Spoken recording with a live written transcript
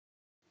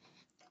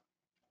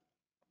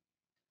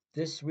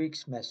This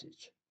week's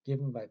message,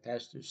 given by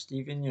Pastor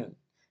Stephen Yun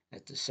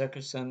at the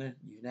Circus Center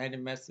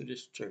United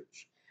Methodist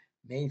Church,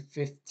 May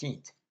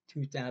 15th,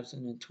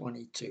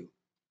 2022.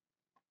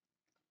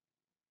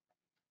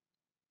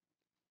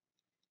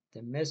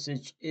 The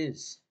message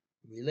is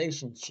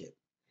Relationship,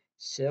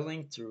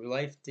 Sailing Through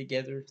Life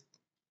Together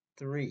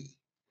 3,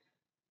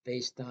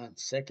 based on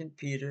 2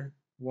 Peter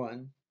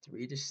 1,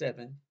 3-7,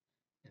 and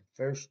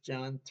 1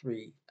 John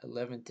 3,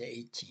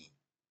 11-18.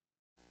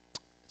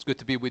 It's good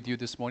to be with you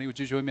this morning. Would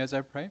you join me as I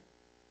pray?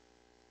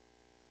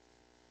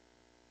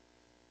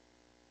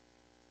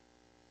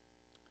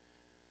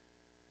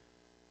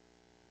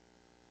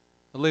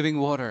 The living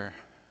water.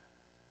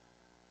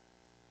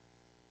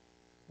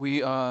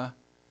 We are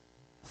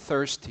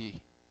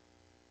thirsty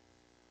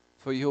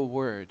for your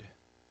word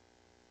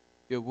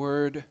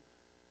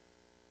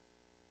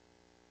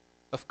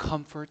of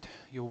comfort,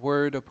 your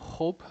word of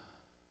hope,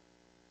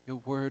 your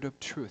word of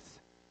truth.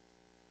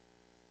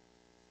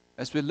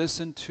 As we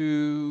listen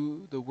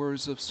to the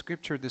words of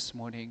Scripture this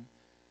morning,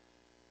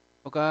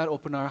 oh God,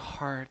 open our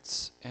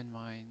hearts and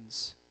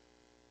minds.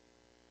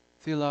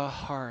 Fill our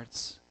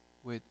hearts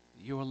with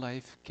your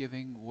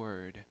life-giving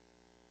word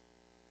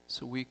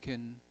so we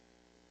can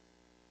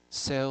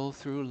sail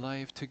through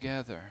life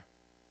together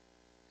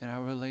in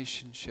our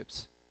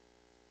relationships.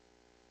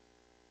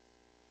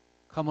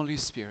 Come, Holy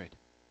Spirit.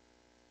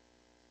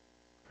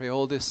 Pray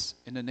all this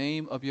in the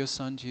name of your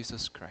Son,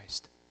 Jesus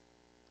Christ.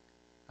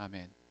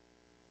 Amen.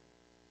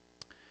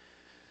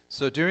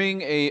 So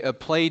during a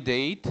play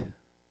date,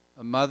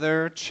 a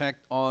mother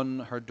checked on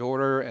her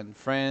daughter and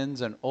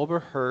friends and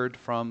overheard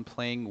from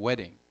playing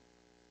wedding.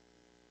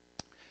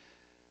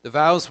 The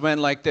vows went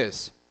like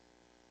this.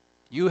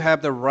 You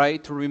have the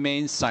right to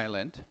remain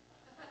silent.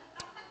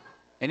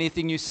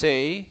 Anything you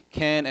say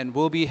can and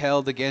will be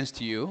held against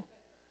you.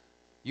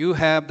 You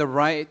have the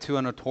right to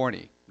an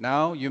attorney.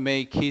 Now you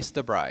may kiss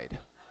the bride.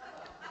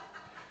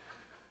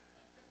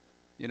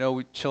 You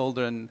know,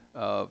 children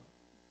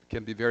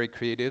can be very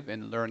creative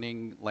in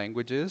learning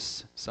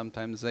languages.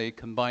 Sometimes they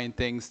combine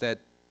things that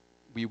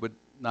we would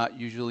not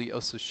usually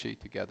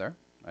associate together,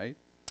 right?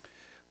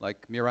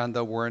 Like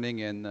Miranda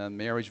warning and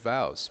marriage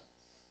vows.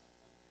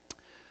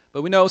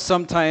 But we know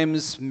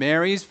sometimes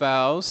marriage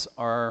vows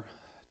are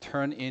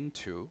turned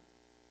into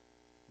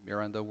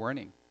Miranda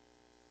warning.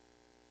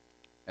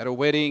 At a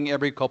wedding,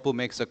 every couple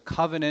makes a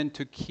covenant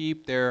to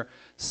keep their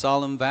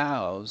solemn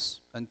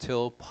vows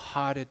until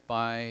parted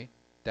by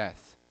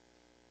death.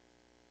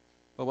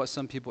 But what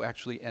some people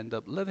actually end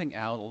up living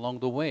out along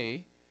the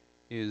way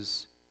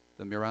is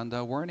the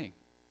Miranda warning,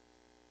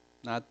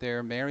 not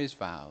their marriage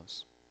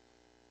vows.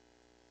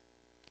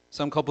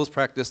 Some couples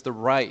practice the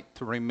right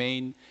to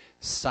remain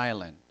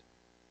silent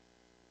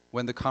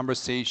when the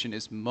conversation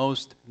is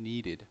most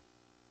needed.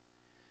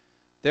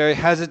 They're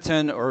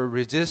hesitant or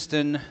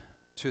resistant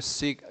to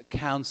seek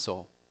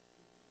counsel,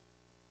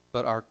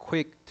 but are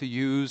quick to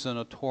use an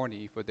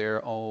attorney for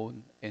their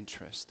own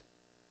interest.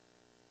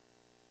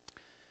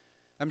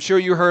 I'm sure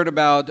you heard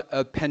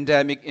about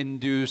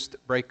pandemic-induced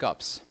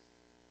breakups.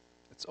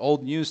 It's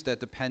old news that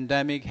the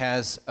pandemic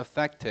has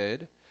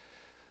affected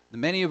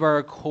many of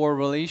our core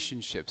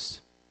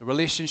relationships. The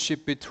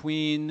relationship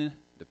between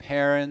the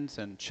parents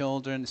and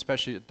children,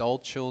 especially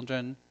adult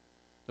children,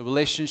 the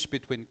relationship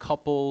between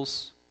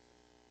couples,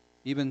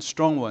 even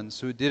strong ones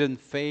who didn't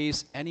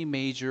face any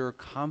major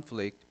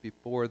conflict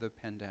before the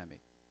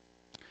pandemic.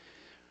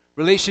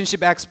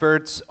 Relationship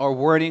experts are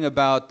warning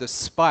about the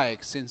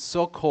spikes in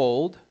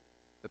so-called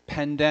the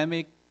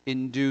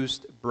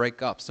pandemic-induced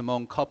breakups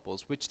among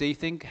couples, which they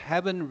think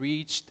haven't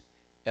reached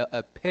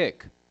a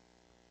peak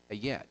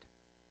yet.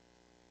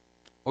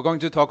 We're going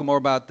to talk more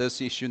about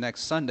this issue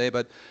next Sunday,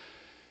 but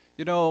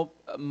you know,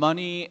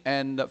 money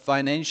and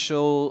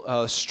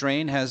financial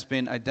strain has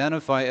been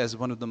identified as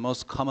one of the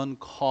most common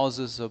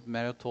causes of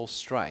marital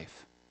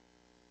strife.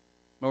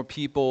 More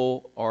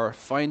people are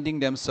finding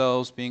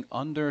themselves being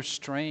under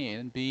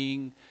strain,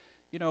 being,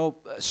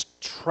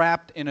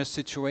 trapped in a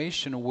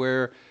situation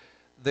where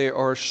they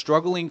are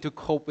struggling to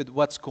cope with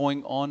what's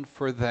going on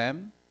for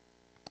them,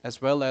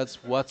 as well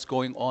as what's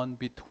going on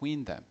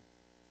between them.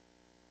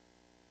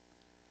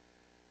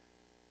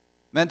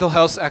 Mental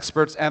health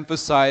experts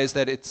emphasize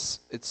that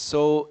it's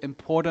so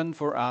important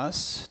for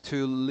us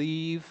to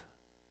leave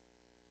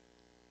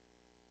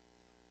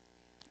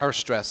our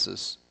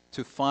stresses,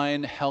 to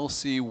find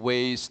healthy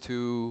ways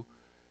to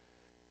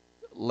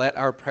let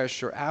our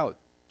pressure out,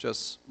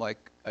 just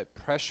like a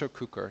pressure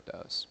cooker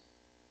does.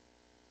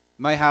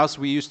 In my house,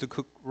 we used to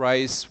cook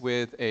rice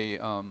with a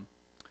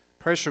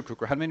pressure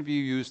cooker. How many of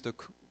you used a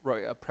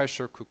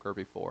pressure cooker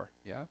before?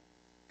 Yeah?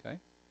 Okay.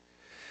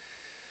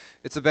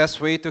 It's the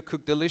best way to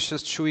cook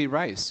delicious, chewy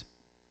rice.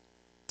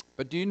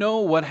 But do you know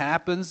what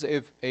happens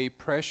if a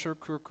pressure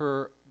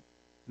cooker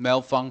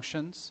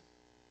malfunctions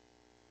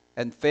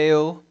and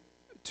fail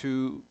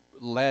to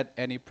let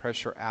any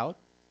pressure out?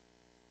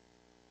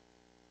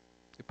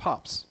 It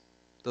pops.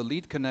 The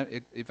lid can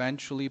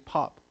eventually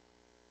pop.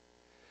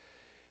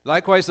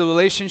 Likewise, the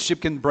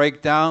relationship can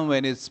break down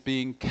when it's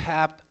being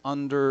kept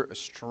under a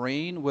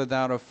strain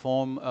without a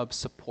form of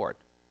support.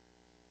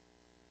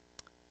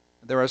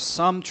 There is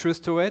some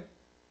truth to it,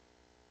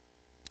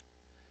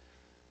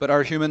 but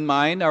our human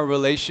mind, our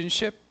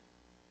relationship,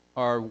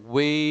 are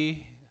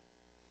way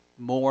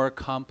more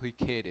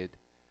complicated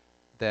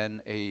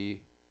than a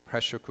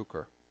pressure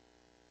cooker.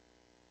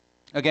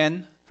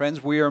 Again,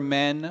 friends, we are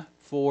men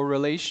for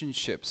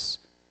relationships.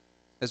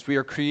 As we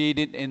are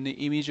created in the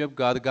image of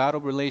God, the God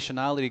of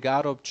relationality,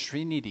 God of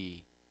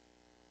Trinity,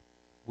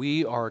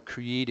 we are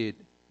created,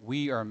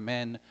 we are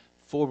men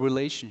for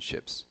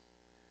relationships.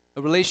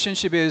 A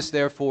relationship is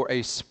therefore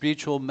a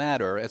spiritual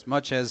matter as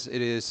much as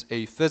it is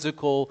a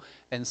physical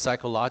and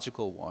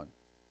psychological one.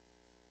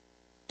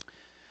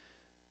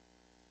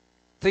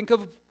 Think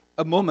of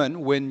a moment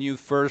when you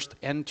first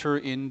enter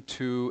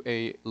into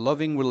a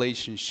loving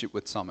relationship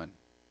with someone.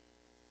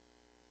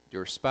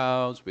 Your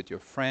spouse, with your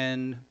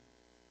friend,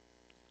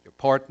 your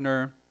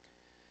partner.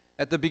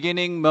 At the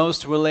beginning,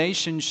 most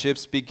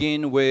relationships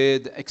begin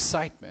with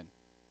excitement,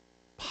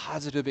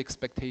 positive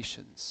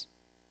expectations,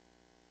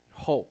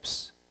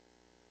 hopes.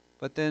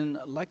 But then,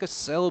 like a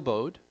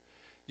sailboat,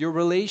 your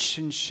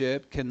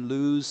relationship can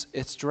lose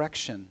its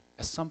direction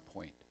at some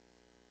point.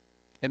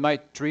 It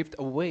might drift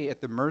away at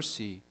the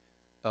mercy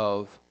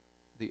of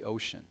the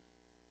ocean.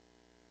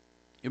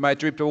 You might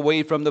drift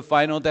away from the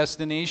final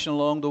destination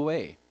along the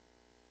way.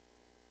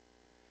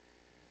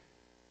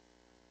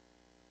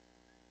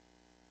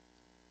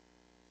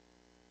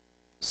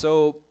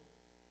 So,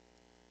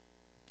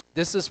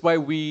 this is why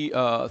we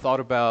thought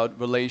about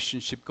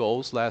relationship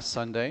goals last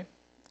Sunday.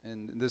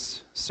 And in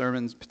this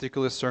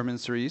particular sermon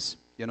series,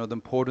 the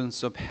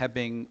importance of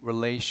having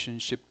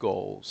relationship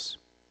goals.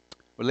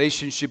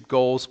 Relationship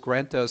goals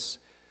grant us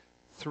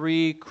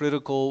 3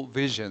 critical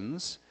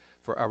visions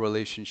for our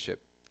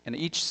relationship. And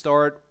each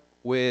start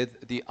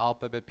with the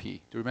alphabet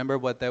P. Do you remember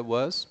what that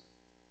was?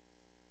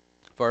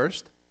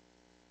 First,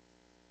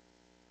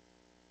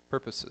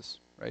 purposes,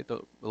 right?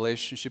 The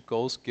relationship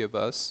goals give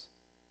us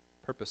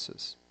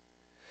purposes.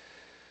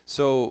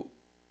 So,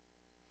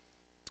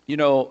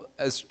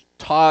 as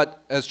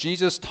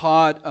Jesus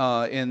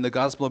taught in the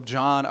Gospel of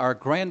John, our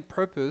grand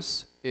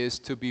purpose is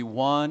to be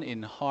one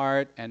in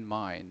heart and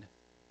mind,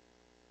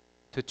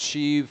 to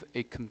achieve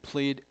a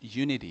complete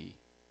unity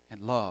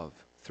and love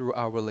through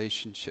our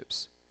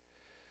relationships.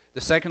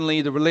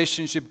 Secondly, the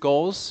relationship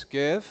goals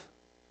give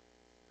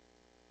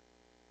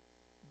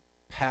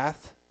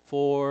path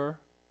for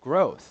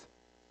growth.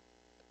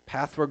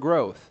 Path for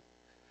growth.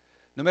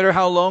 No matter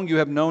how long you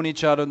have known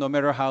each other, no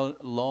matter how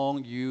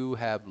long you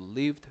have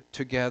lived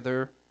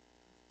together,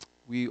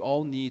 we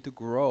all need to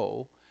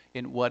grow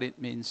in what it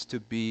means to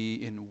be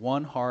in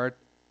one heart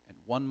and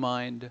one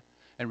mind.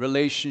 And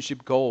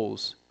relationship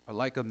goals are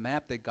like a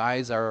map that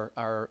guides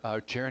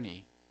our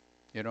journey.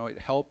 It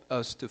helps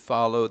us to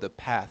follow the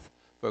path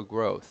for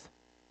growth.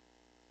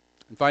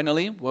 And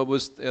finally, what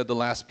was the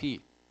last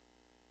P?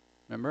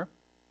 Remember?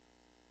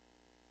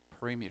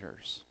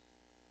 Perimeters,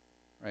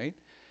 right?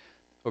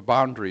 Or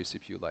boundaries,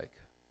 if you like.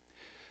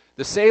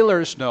 The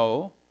sailors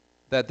know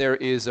that there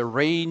is a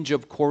range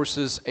of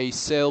courses a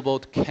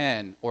sailboat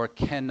can or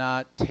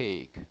cannot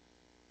take.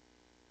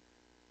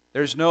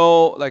 There's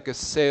no, like a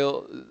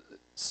sail,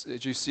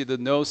 as you see the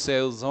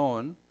no-sail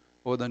zone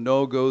or the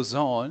no-go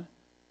zone.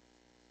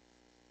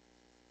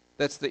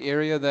 That's the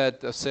area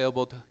that a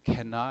sailboat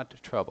cannot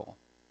travel.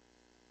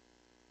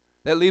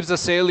 That leaves a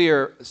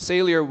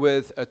sailor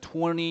with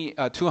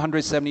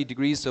 270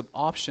 degrees of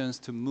options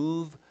to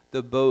move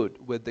the boat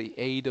with the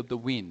aid of the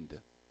wind. Do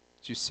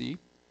you see?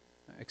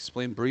 I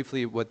explain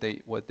briefly what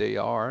they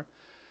are.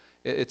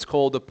 It's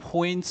called the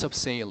points of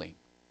sailing.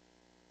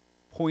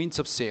 Points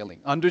of sailing.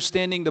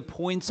 Understanding the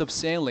points of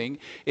sailing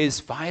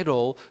is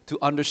vital to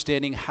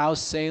understanding how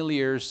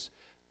sailors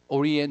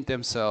orient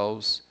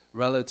themselves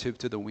relative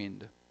to the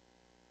wind.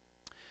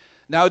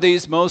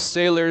 Nowadays, most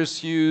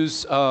sailors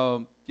use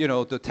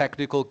the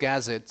technical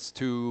gadgets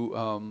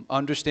to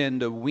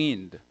understand the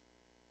wind,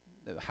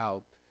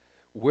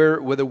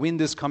 where the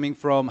wind is coming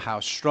from, how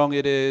strong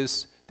it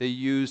is. They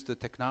use the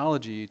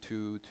technology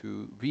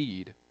to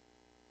read.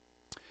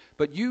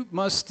 But you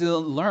must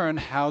still learn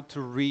how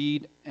to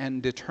read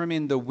and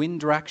determine the wind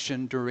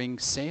direction during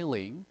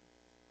sailing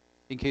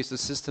in case the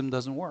system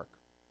doesn't work.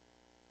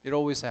 It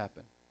always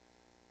happens.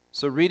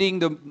 So reading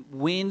the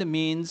wind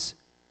means,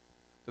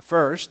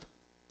 first,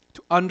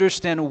 to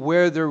understand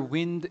where the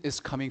wind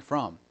is coming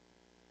from.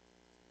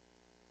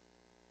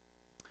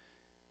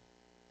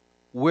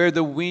 Where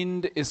the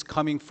wind is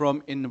coming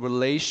from in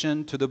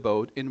relation to the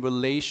boat, in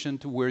relation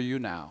to where you're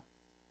now.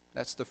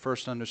 That's the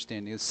first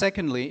understanding.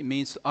 Secondly, it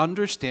means to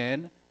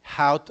understand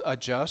how to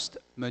adjust,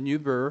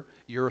 maneuver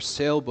your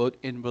sailboat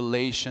in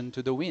relation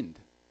to the wind.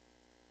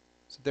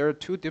 So there are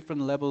 2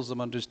 different levels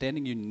of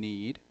understanding you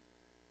need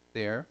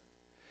there.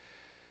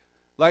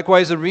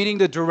 Likewise, reading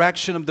the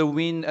direction of the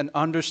wind and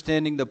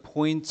understanding the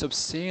points of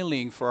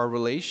sailing for our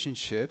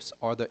relationships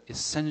are the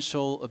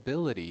essential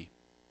ability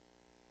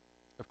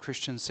of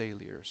Christian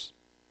sailors.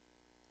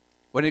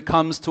 When it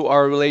comes to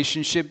our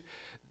relationship,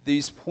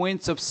 these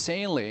points of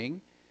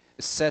sailing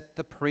set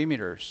the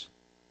perimeters.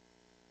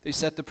 They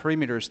set the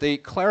perimeters. They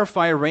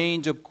clarify a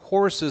range of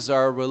courses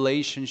our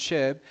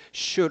relationship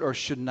should or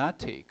should not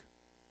take.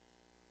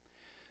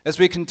 As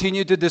we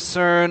continue to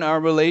discern our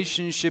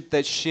relationship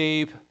that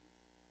shape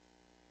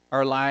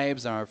our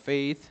lives and our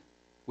faith,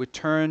 we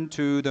turn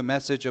to the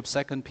message of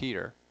 2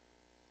 Peter.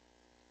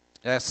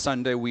 Last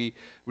Sunday we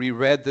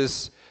read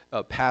this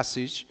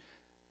passage.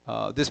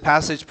 This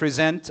passage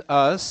presents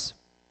us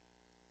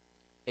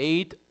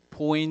 8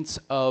 points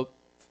of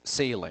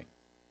sailing: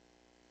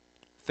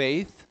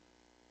 faith,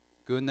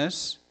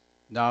 goodness,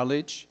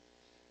 knowledge,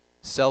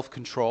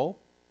 self-control,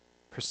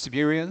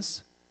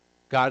 perseverance,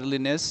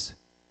 godliness,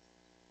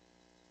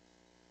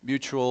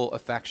 mutual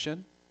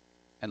affection,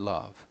 and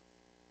love.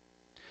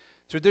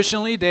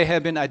 Traditionally, they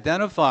have been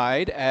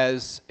identified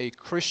as a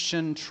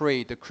Christian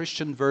trait, the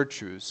Christian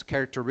virtues,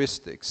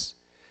 characteristics.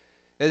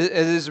 As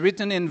is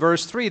written in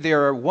verse 3, they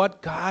are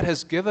what God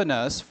has given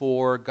us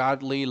for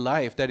godly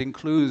life. That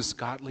includes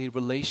godly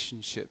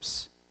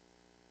relationships.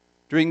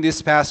 During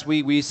this past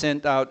week, we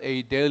sent out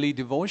a daily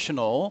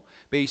devotional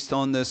based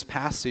on this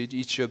passage,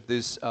 each of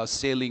these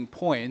sailing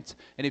points.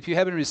 And if you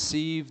haven't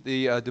received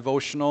the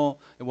devotional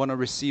and want to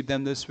receive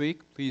them this week,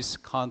 please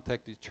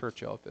contact the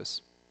church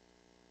office.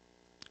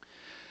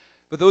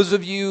 For those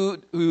of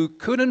you who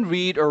couldn't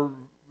read or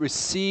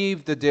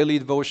receive the daily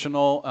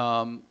devotional,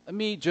 let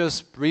me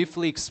just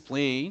briefly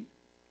explain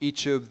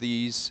each of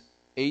these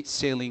 8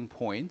 sailing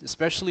points,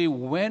 especially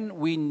when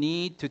we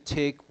need to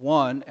take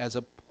one as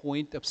a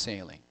point of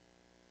sailing.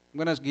 I'm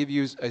going to give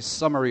you a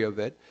summary of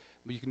it,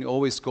 but you can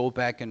always go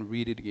back and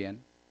read it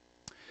again.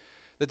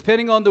 But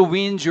depending on the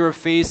winds you're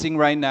facing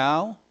right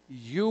now,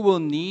 you will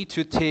need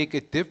to take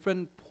a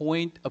different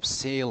point of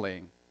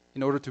sailing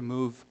in order to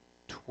move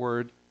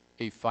toward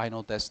a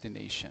final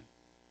destination.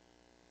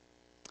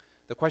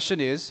 The question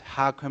is,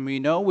 how can we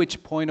know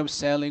which point of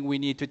sailing we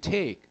need to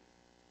take?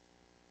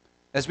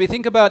 As we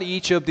think about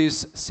each of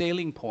these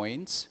sailing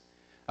points,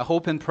 I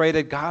hope and pray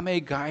that God may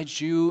guide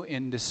you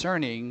in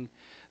discerning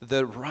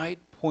the right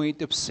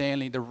point of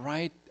sailing, the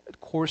right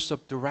course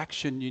of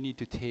direction you need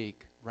to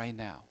take right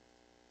now.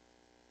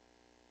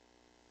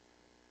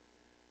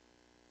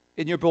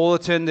 In your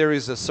bulletin, there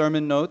is a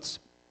sermon notes,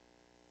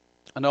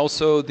 and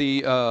also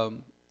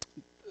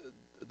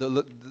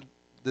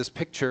this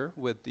picture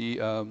with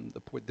the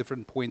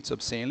different points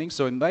of sailing.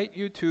 So I invite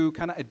you to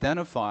kind of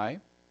identify.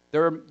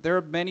 There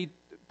are many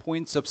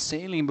points of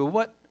sailing, but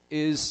what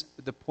is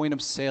the point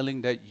of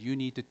sailing that you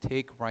need to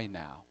take right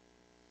now?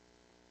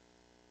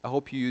 I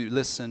hope you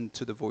listen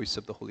to the voice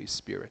of the Holy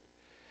Spirit.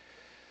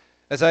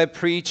 As I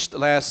preached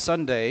last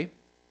Sunday,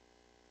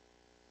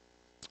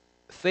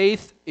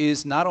 faith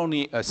is not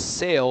only a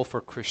sail for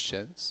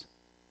Christians,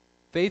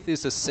 faith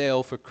is a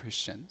sail for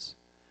Christians,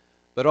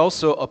 but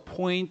also a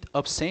point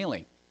of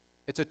sailing.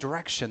 It's a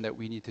direction that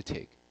we need to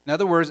take. In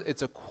other words,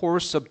 it's a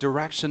course of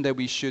direction that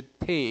we should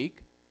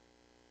take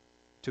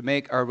to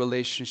make our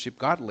relationship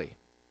godly.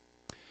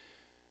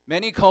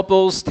 Many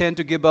couples tend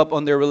to give up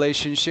on their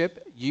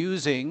relationship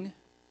using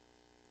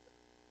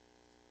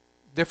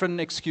different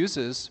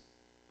excuses,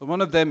 but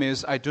one of them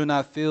is, I do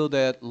not feel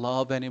that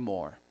love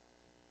anymore.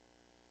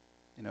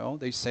 You know,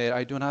 they say,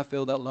 I do not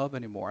feel that love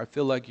anymore. I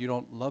feel like you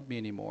don't love me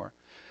anymore.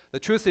 The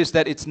truth is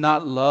that it's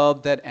not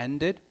love that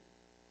ended.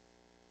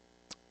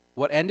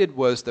 What ended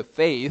was the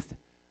faith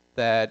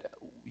that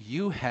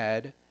you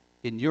had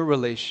in your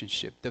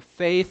relationship, the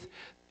faith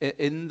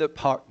in the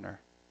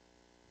partner.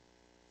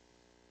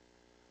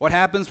 What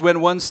happens when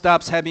one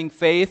stops having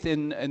faith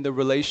in the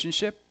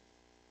relationship?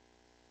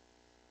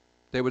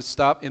 They would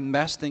stop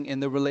investing in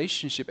the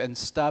relationship and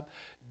stop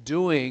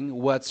doing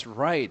what's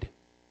right,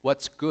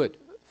 what's good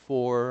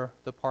for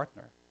the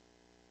partner.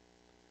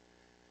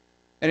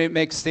 And it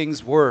makes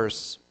things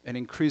worse and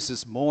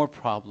increases more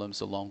problems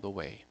along the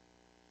way.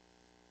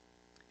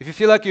 If you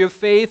feel like your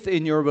faith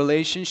in your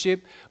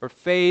relationship or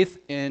faith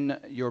in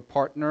your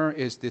partner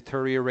is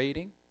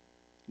deteriorating,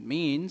 it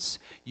means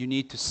you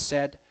need to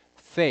set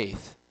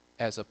faith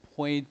as a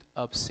point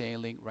of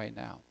sailing right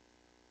now.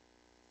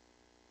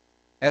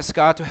 Ask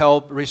God to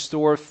help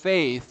restore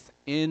faith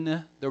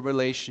in the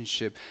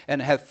relationship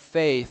and have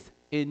faith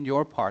in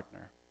your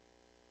partner.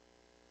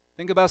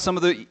 Think about some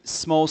of the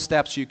small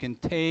steps you can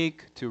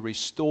take to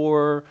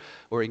restore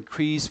or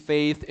increase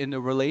faith in the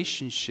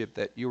relationship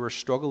that you are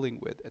struggling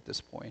with at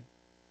this point.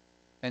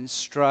 And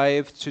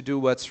strive to do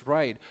what's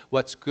right,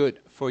 what's good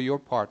for your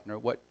partner,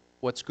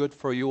 what's good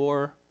for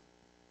your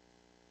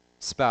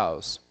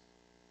spouse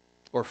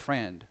or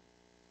friend,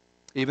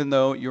 even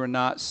though you're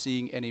not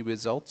seeing any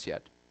results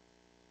yet.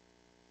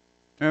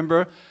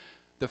 Remember,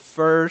 the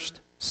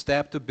first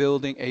step to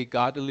building a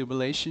godly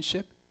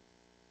relationship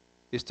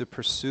is to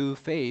pursue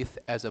faith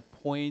as a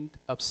point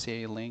of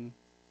sailing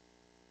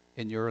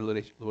in your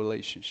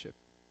relationship.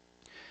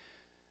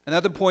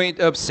 Another point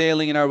of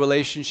sailing in our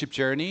relationship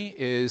journey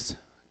is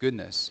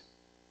goodness.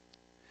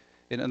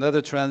 In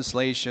another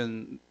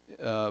translation,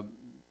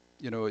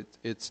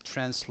 it's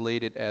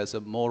translated as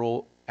a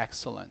moral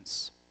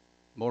excellence.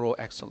 moral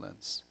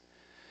excellence.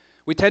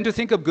 We tend to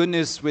think of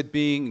goodness with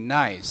being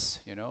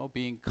nice,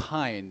 being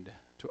kind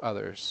to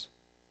others,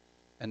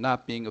 and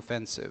not being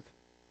offensive.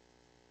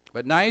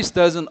 But nice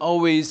doesn't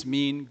always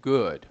mean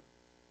good.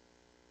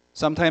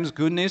 Sometimes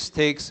goodness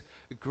takes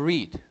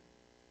greed,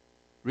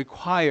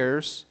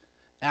 requires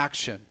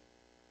action,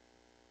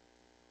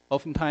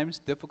 oftentimes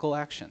difficult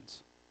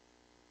actions.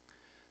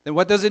 Then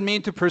what does it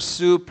mean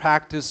to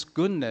practice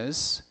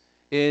goodness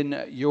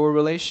in your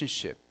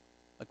relationship?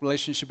 Like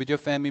relationship with your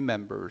family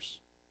members,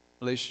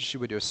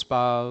 relationship with your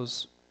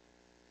spouse.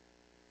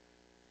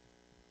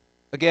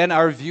 Again,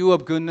 our view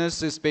of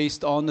goodness is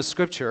based on the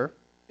scripture.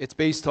 It's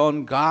based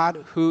on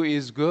God who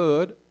is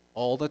good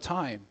all the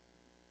time.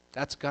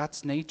 That's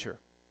God's nature.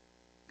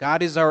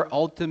 God is our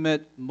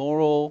ultimate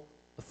moral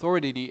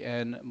authority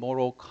and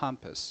moral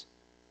compass.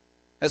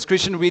 As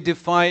Christians, we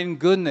define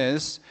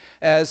goodness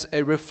as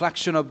a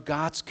reflection of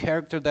God's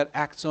character that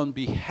acts on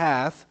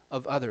behalf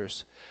of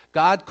others.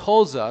 God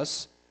calls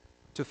us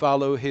to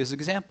follow His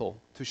example,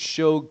 to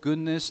show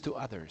goodness to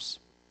others.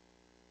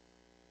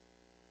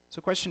 So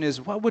the question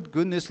is, what would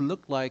goodness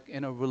look like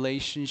in a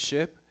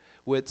relationship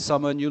with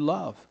someone you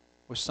love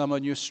or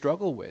someone you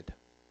struggle with?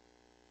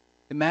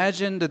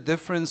 Imagine the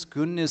difference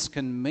goodness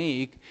can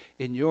make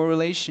in your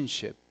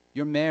relationship,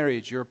 your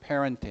marriage, your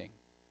parenting,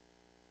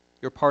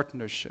 your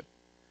partnership.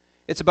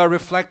 It's about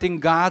reflecting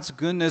God's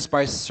goodness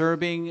by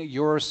serving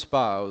your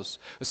spouse,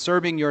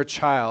 serving your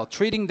child,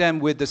 treating them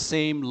with the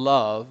same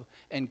love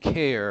and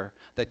care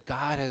that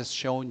God has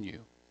shown you.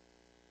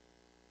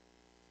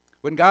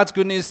 When God's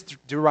goodness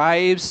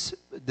derives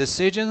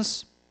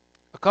decisions,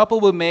 a couple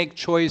will make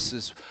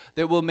choices.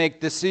 They will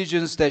make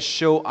decisions that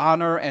show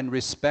honor and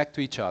respect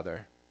to each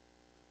other.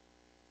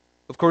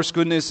 Of course,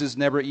 goodness is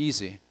never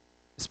easy,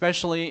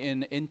 especially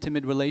in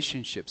intimate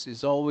relationships.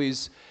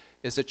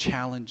 It's a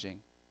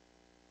challenging.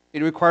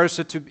 It requires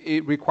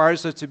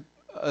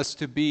us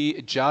to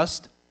be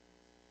just,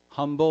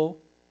 humble,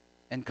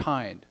 and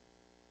kind.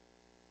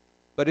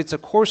 But it's a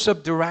course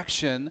of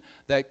direction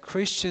that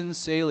Christian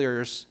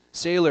sailors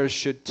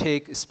should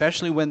take,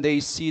 especially when they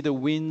see the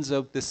winds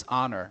of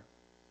dishonor,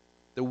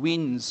 the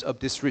winds of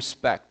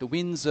disrespect, the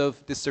winds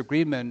of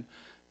disagreement,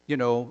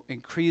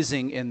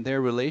 increasing in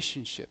their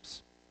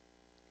relationships.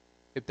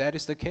 If that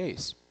is the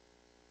case,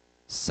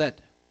 set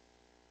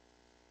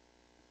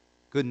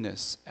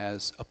goodness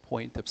as a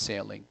point of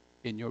sailing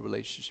in your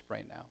relationship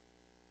right now.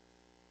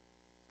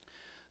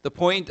 The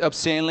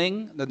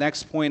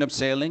next point of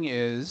sailing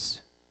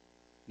is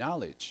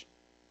knowledge.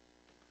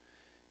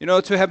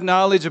 To have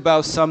knowledge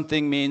about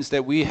something means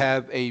that we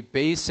have a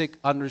basic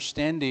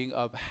understanding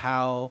of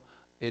how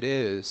it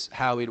is,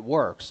 how it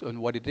works, and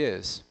what it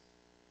is.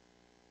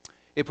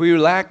 If we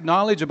lack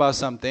knowledge about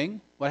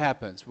something, what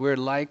happens? We're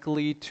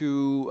likely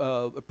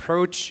to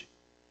approach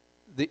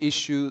the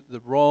issue the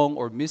wrong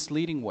or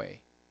misleading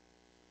way.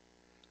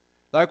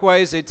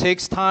 Likewise, it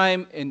takes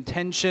time,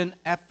 intention,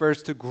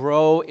 efforts to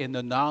grow in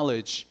the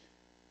knowledge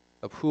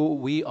of who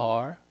we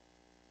are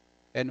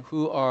and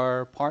who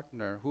our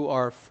partner, who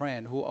our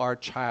friend, who our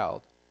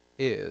child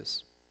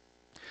is.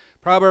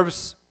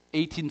 Proverbs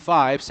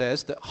 18:5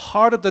 says, "The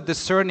heart of the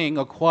discerning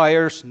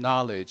acquires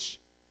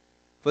knowledge,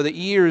 for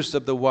the ears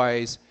of the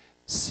wise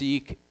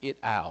seek it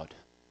out."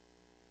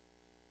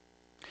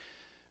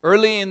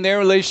 Early in their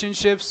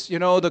relationships,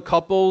 the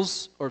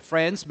couples or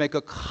friends make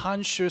a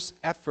conscious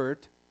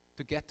effort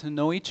to get to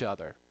know each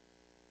other.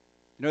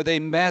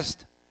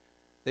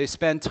 They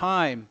spend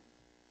time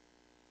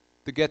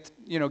to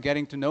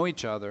getting to know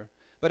each other.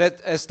 But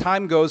as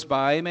time goes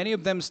by, many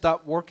of them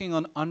stop working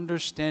on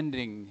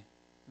understanding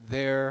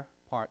their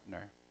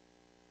partner.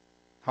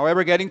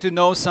 However, getting to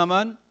know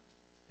someone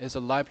is a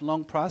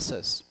lifelong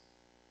process.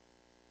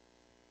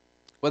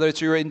 Whether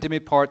it's your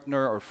intimate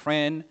partner or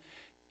friend,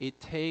 it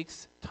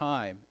takes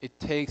time. It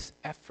takes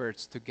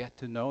efforts to get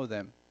to know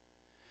them.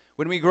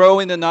 When we grow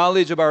in the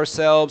knowledge of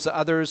ourselves,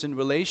 others, in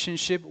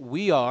relationship,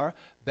 we are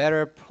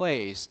better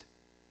placed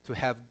to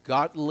have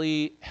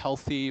godly,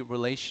 healthy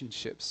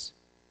relationships.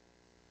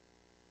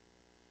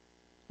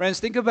 Friends,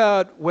 think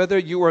about whether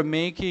you are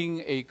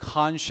making a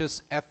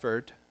conscious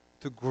effort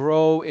to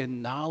grow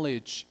in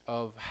knowledge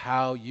of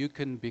how you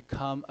can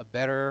become a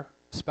better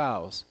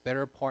spouse,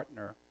 better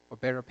partner, or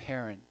better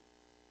parent.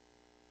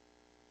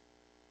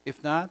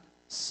 If not,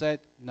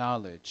 set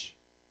knowledge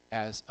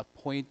as a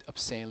point of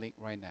sailing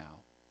right now.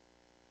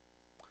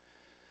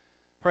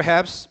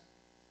 Perhaps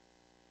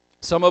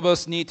some of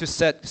us need to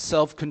set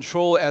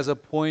self-control as a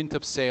point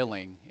of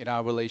sailing in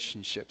our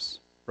relationships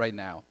right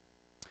now.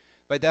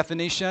 By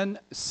definition,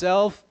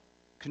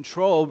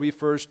 self-control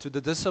refers to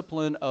the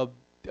discipline of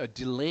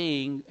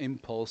delaying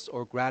impulse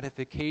or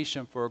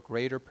gratification for a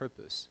greater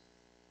purpose.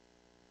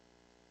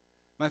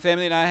 My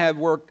family and I have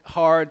worked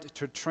hard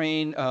to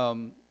train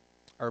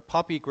our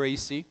puppy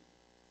Gracie.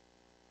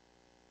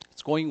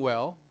 It's going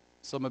well.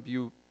 Some of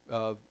you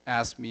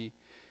asked me,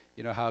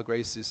 how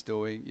Grace is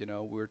doing.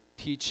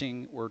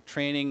 We're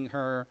training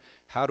her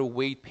how to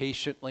wait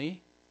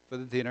patiently for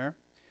the dinner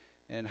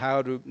and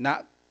how to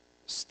not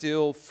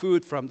steal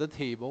food from the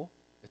table.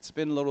 It's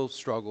been a little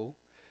struggle.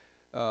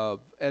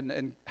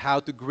 and how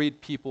to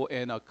greet people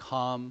in a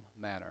calm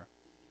manner.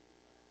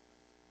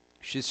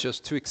 She's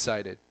just too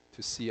excited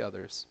to see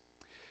others.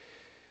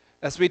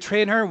 As we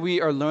train her, we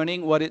are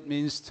learning what it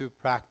means to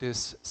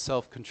practice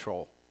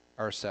self-control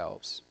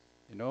ourselves.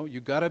 You know, you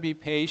gotta be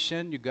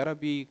patient, you gotta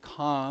be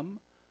calm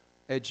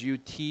as you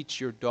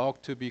teach your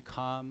dog to be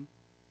calm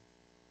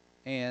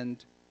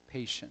and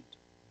patient.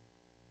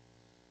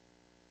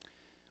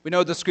 We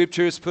know the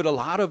scriptures put a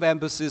lot of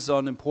emphasis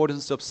on the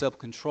importance of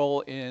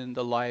self-control in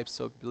the lives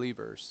of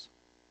believers.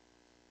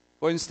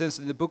 For instance,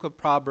 in the book of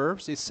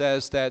Proverbs, it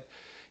says that,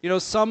 you know,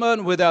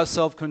 someone without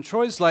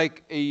self-control is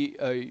like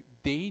a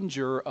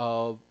danger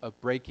of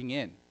breaking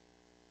in.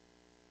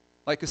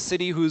 Like a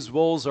city whose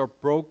walls are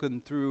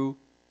broken through.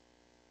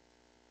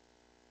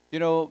 You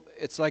know,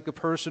 it's like a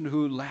person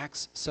who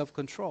lacks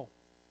self-control.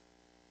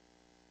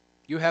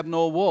 You have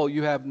no wall,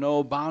 you have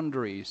no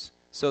boundaries.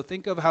 So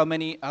think of how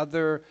many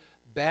other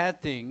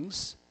bad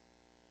things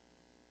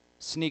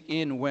sneak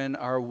in when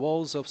our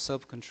walls of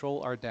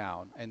self-control are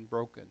down and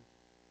broken.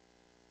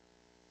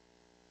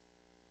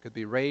 Could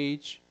be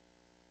rage,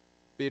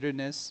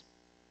 bitterness,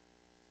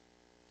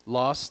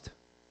 lust,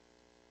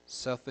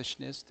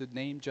 selfishness, to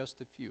name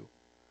just a few.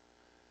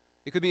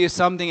 It could be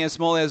something as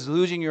small as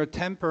losing your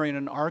temper in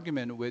an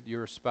argument with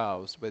your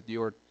spouse, with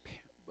your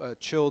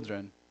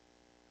children,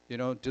 you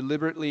know,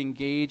 deliberately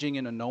engaging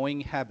in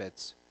annoying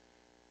habits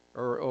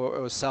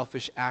or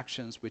selfish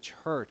actions which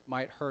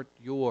might hurt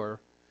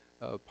your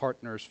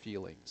partner's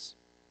feelings.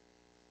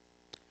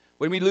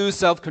 When we lose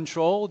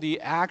self-control, the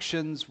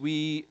actions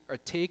we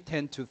take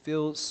tend to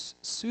feel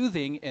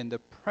soothing in the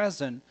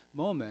present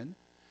moment,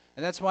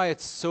 and that's why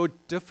it's so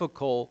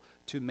difficult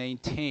to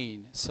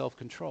maintain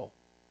self-control.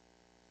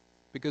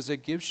 Because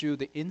it gives you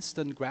the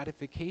instant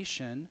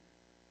gratification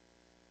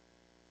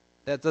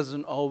that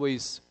doesn't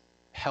always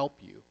help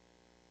you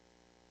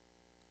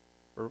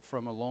or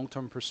from a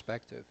long-term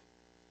perspective.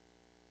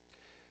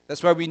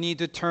 That's why we need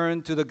to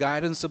turn to the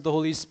guidance of the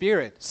Holy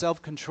Spirit.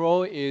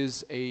 Self-control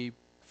is a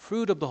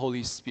fruit of the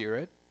Holy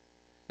Spirit.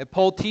 And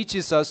Paul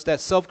teaches us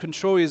that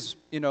self-control is,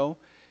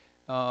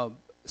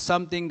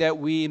 something that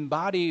we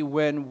embody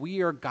when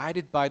we are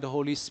guided by the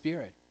Holy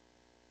Spirit.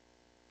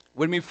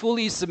 When we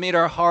fully submit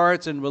our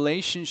hearts and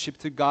relationship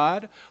to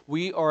God,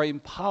 we are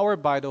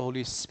empowered by the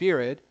Holy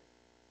Spirit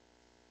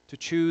to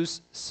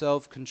choose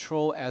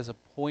self-control as a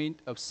point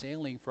of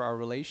sailing for our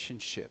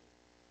relationship,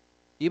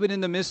 even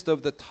in the midst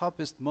of the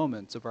toughest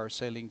moments of our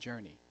sailing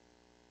journey.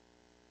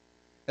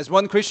 As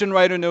one Christian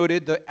writer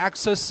noted, the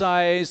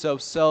exercise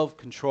of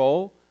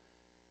self-control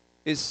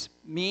is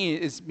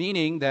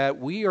meaning that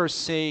we are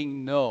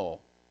saying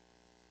no.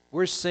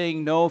 We're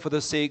saying no for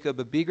the sake of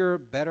a bigger,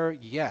 better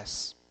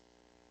yes.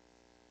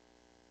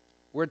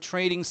 We're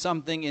trading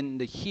something in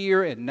the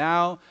here and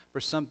now for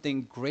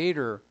something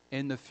greater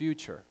in the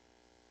future.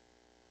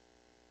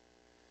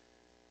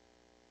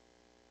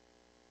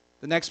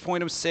 The next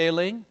point of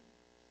sailing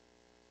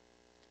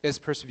is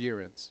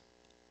perseverance.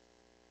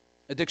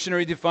 A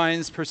dictionary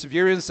defines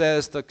perseverance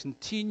as the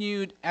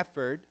continued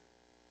effort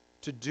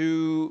to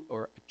do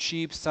or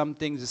achieve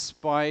something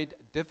despite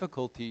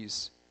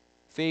difficulties,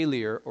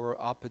 failure, or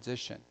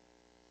opposition.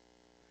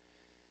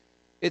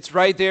 It's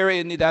right there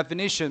in the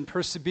definition.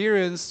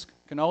 Perseverance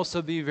can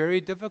also be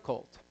very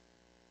difficult.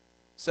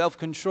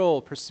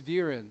 Self-control,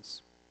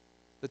 perseverance,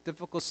 the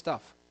difficult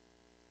stuff.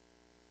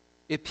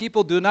 If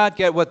people do not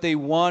get what they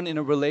want in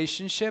a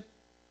relationship,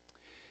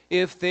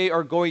 if they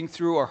are going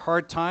through a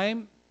hard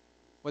time,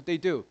 what they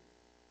do?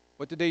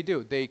 What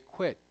do? They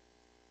quit.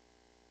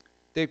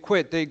 They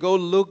quit. They go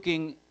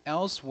looking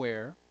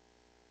elsewhere.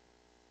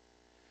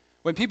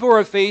 When people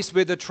are faced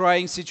with a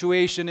trying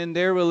situation in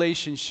their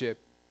relationship,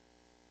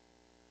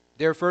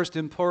 their first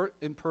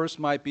impulse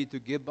might be to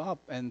give up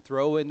and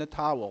throw in the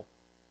towel.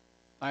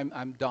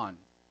 I'm done.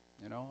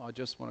 I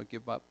just want to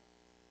give up.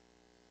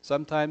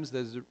 Sometimes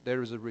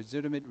there's a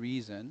legitimate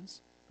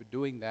reasons for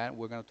doing that.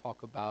 We're going to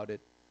talk about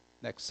it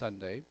next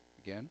Sunday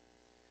again.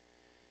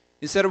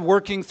 Instead of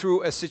working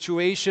through a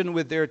situation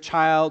with their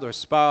child or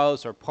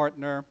spouse or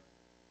partner,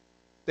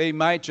 they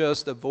might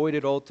just avoid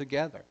it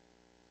altogether.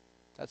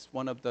 That's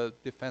one of the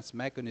defense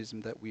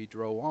mechanisms that we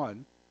draw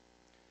on.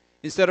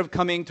 Instead of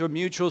coming to a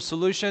mutual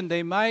solution,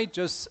 they might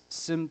just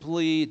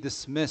simply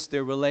dismiss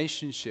their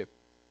relationship.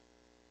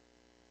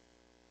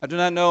 I do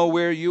not know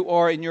where you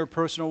are in your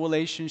personal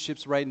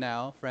relationships right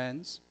now,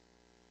 friends,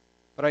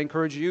 but I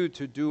encourage you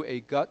to do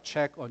a gut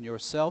check on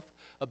yourself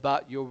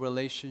about your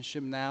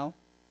relationship now.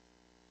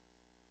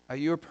 Are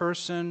you a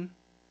person,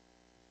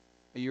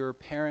 are you a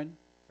parent,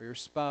 or your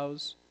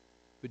spouse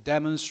who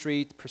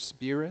demonstrate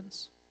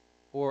perseverance,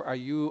 or are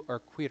you a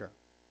quitter?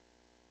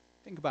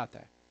 Think about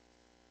that.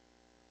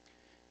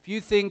 If you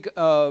think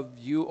of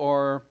you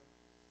are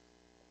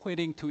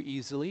quitting too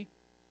easily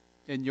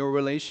in your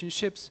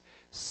relationships,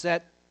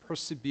 set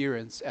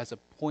perseverance as a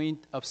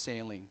point of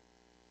sailing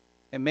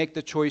and make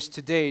the choice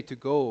today to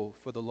go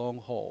for the long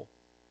haul.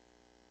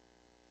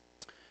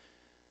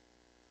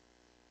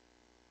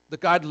 The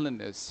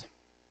godliness,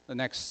 the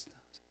next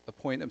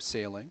point of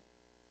sailing.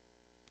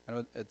 I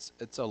know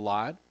it's a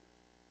lot,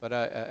 but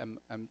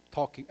I'm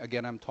talking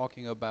again. I'm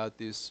talking about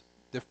these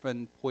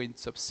different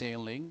points of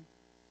sailing.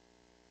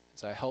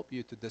 As I help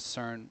you to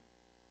discern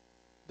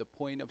the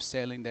point of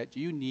sailing that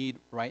you need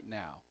right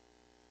now.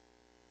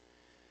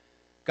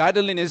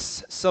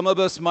 Godliness, some of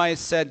us might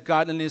set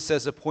godliness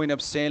as a point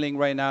of sailing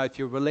right now. If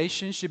your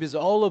relationship is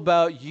all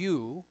about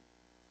you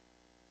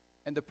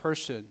and the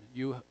person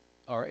you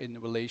are in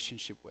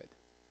relationship with.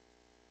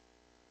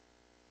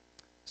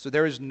 So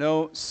there is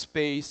no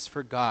space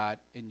for God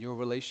in your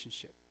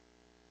relationship.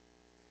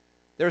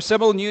 There are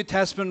several New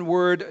Testament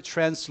words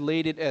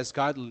translated as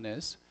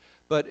godliness,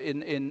 but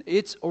in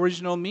its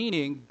original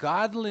meaning,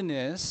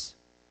 godliness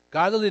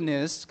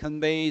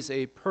conveys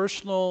a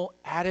personal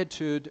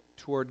attitude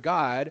toward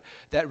God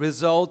that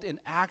result in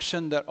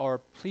action that are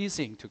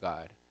pleasing to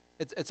God.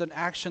 It's an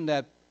action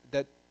that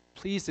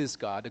pleases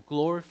God, that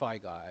glorify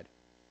God.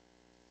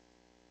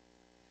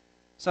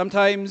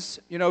 Sometimes,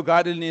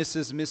 godliness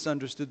is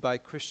misunderstood by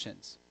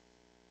Christians.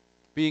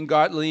 Being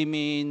godly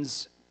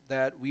means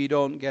that we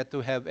don't get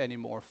to have any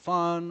more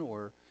fun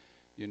or,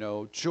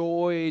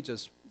 joy,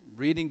 just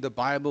reading the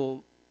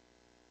Bible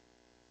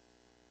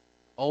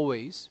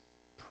always,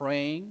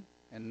 praying,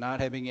 and not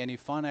having any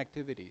fun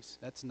activities.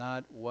 That's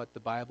not what the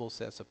Bible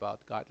says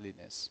about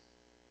godliness.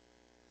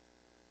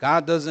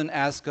 God doesn't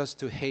ask us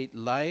to hate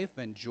life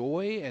and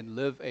joy and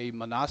live a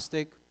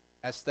monastic,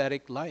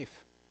 aesthetic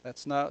life.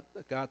 That's not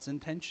God's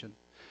intention.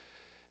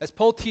 As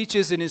Paul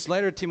teaches in his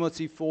letter,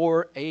 Timothy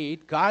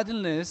 4:8,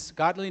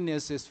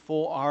 godliness is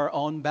for our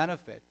own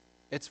benefit.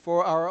 It's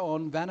for our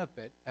own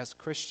benefit as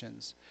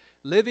Christians.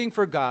 Living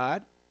for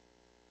God,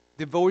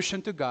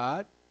 devotion to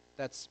God,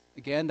 that's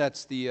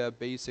the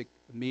basic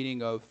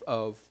meaning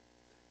of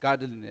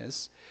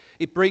godliness.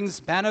 It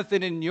brings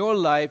benefit in your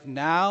life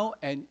now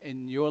and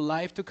in your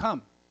life to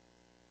come.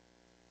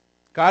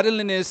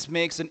 Godliness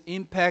makes an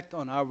impact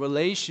on our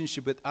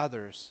relationship with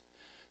others.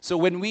 So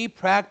when we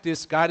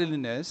practice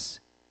godliness,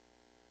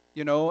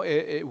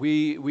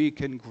 we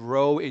can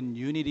grow in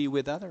unity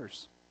with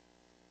others.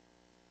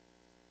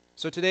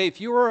 So today,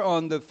 if you are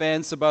on the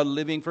fence about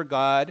living for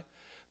God,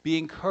 be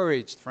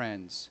encouraged,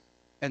 friends,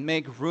 and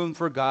make room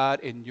for God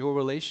in your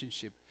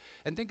relationship.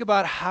 And think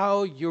about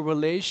how your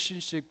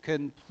relationship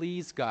can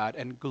please God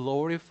and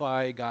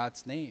glorify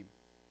God's name.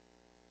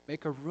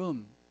 Make a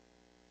room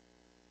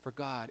for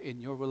God in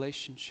your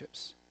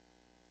relationships.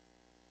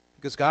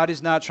 Because God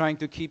is not trying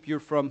to keep you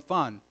from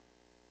fun,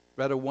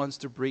 rather wants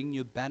to bring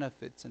you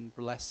benefits and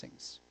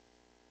blessings.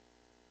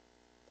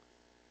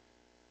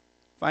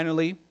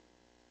 Finally,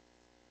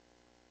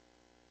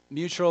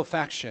 mutual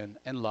affection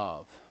and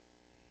love.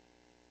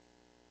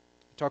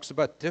 It talks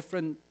about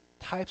different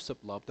types of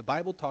love. The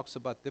Bible talks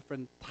about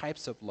different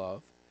types of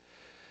love.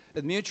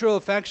 The mutual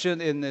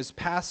affection in this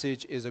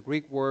passage is a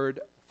Greek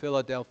word,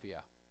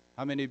 Philadelphia.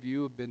 How many of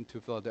you have been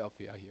to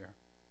Philadelphia here?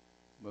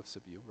 Most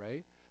of you,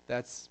 right?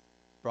 That's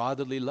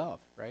brotherly love,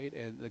 right?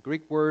 And the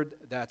Greek word,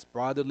 that's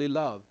brotherly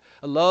love.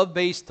 A love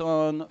based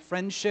on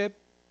friendship,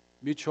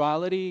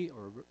 mutuality,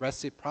 or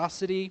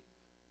reciprocity.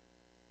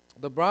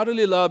 The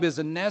brotherly love is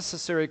a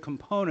necessary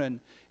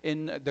component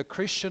in the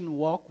Christian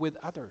walk with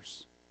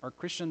others. Our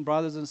Christian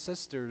brothers and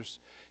sisters,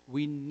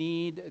 we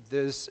need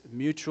this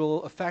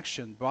mutual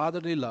affection,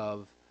 brotherly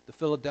love, the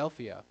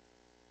Philadelphia.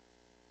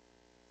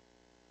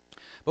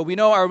 But we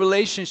know our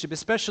relationship,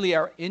 especially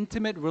our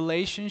intimate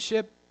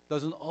relationship,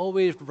 doesn't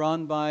always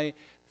run by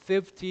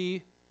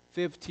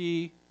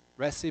 50-50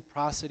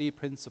 reciprocity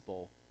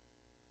principle.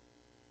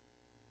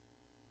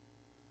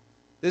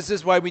 This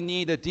is why we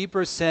need a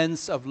deeper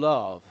sense of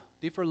love,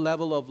 deeper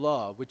level of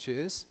love, which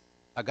is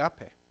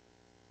agape.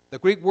 The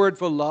Greek word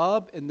for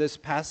love in this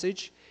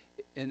passage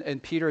in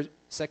 2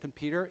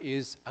 Peter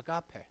is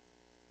agape.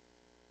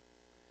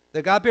 The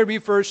agape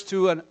refers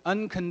to an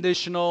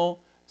unconditional,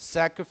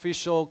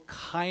 sacrificial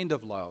kind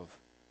of love.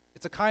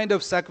 It's a kind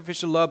of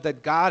sacrificial love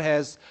that God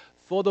has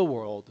for the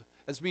world.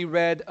 As we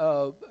read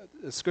the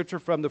scripture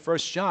from the 1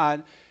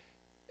 John,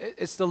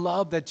 it's the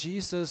love that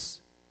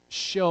Jesus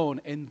shown,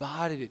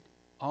 embodied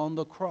on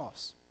the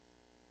cross.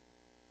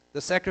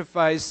 The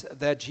sacrifice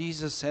that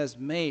Jesus has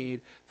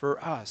made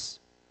for us.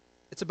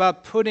 It's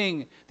about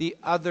putting the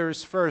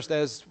others first,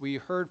 as we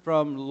heard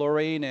from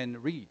Lorraine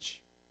and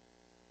Reach.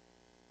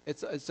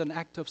 It's an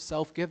act of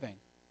self-giving,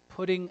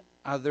 putting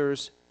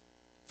others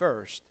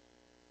first,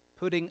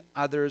 putting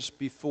others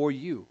before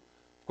you.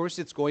 Of course,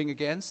 it's going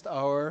against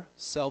our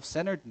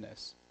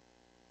self-centeredness.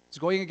 It's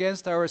going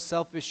against our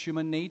selfish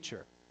human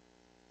nature.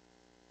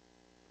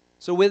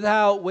 So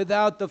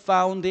without the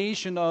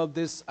foundation of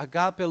this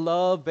agape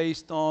love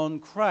based on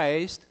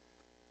Christ,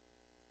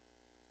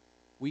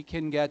 we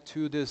can get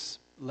to this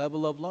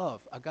level of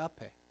love,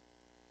 agape.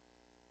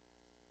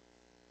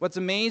 What's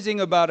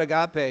amazing about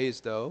agape is,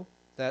 though,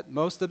 that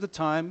most of the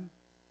time,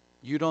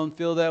 you don't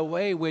feel that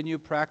way when you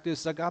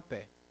practice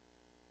agape.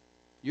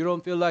 You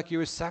don't feel like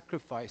you're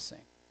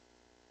sacrificing.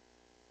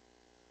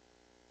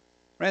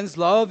 Friends,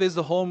 love is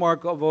the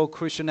hallmark of all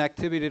Christian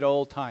activity at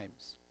all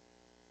times.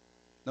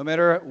 No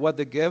matter what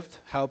the gift,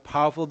 how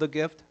powerful the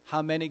gift,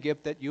 how many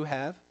gifts that you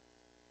have,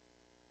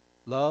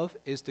 Love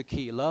is the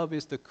key. Love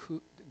is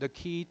the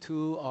key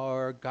to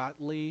our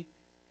godly,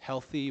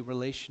 healthy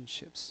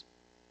relationships.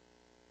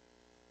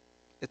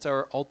 It's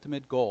our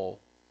ultimate goal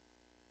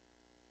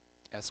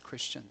as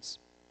Christians.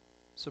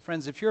 So,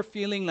 friends, if you're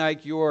feeling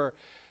like you're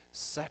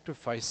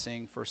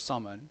sacrificing for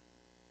someone,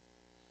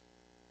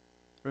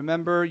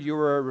 remember you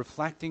are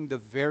reflecting the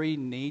very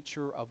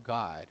nature of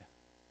God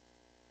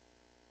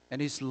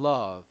and His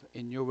love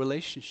in your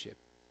relationship.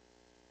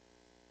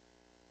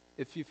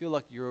 If you feel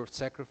like you're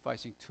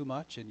sacrificing too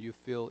much and you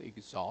feel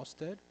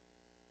exhausted,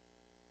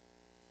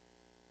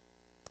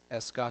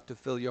 ask God to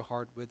fill your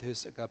heart with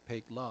His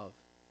agape love.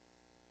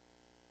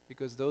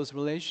 Because those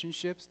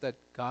relationships that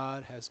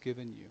God has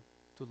given you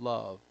to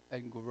love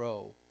and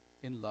grow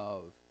in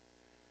love.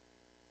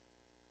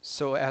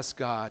 So ask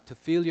God to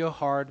fill your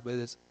heart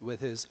with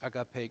His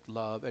agape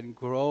love and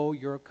grow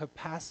your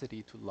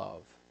capacity to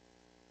love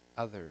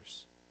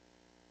others.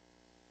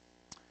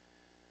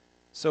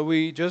 So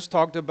we just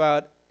talked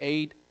about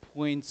 8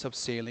 points of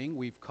sailing.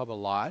 We've covered a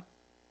lot.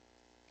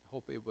 I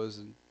hope it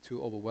wasn't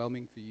too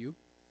overwhelming for you.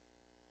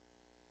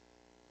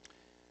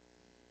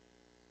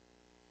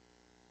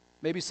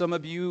 Maybe some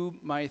of you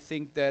might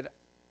think that,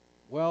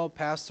 well,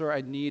 Pastor, I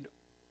need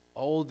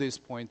all these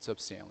points of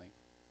sailing.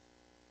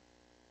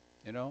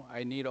 You know,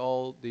 I need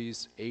all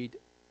these 8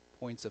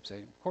 points of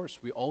sailing. Of course,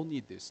 we all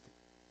need this.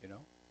 You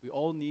know, we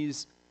all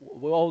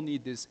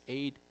need these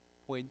 8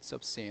 points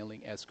of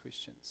sailing as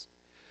Christians.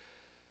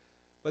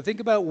 But think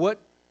about what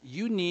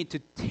you need to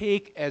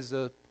take as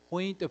a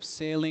point of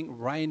sailing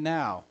right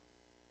now.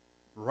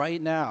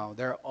 Right now,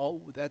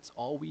 that's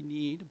all we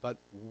need. But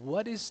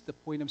what is the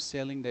point of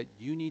sailing that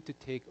you need to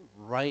take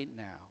right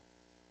now?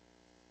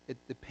 It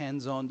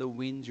depends on the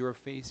wind you're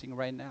facing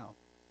right now.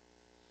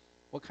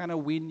 What kind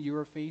of wind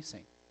you're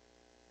facing?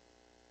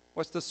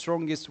 What's the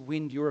strongest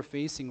wind you're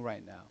facing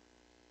right now?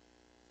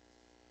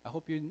 I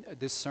hope you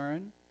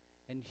discern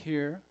and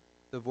hear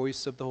the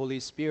voice of the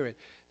Holy Spirit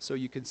so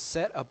you can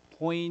set a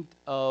point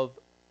of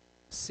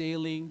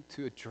sailing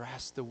to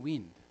address the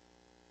wind.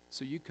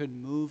 So you can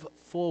move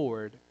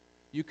forward.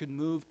 You can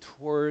move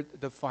toward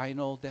the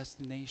final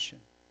destination.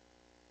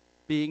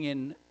 Being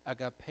in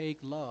agape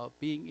love,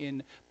 being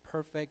in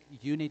perfect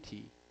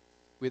unity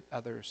with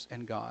others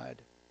and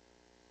God.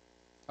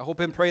 I hope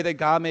and pray that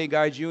God may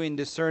guide you in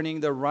discerning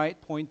the right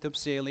point of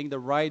sailing, the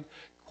right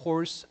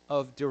course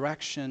of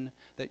direction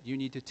that you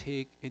need to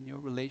take in your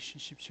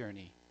relationship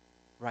journey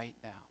right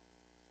now.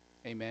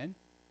 Amen.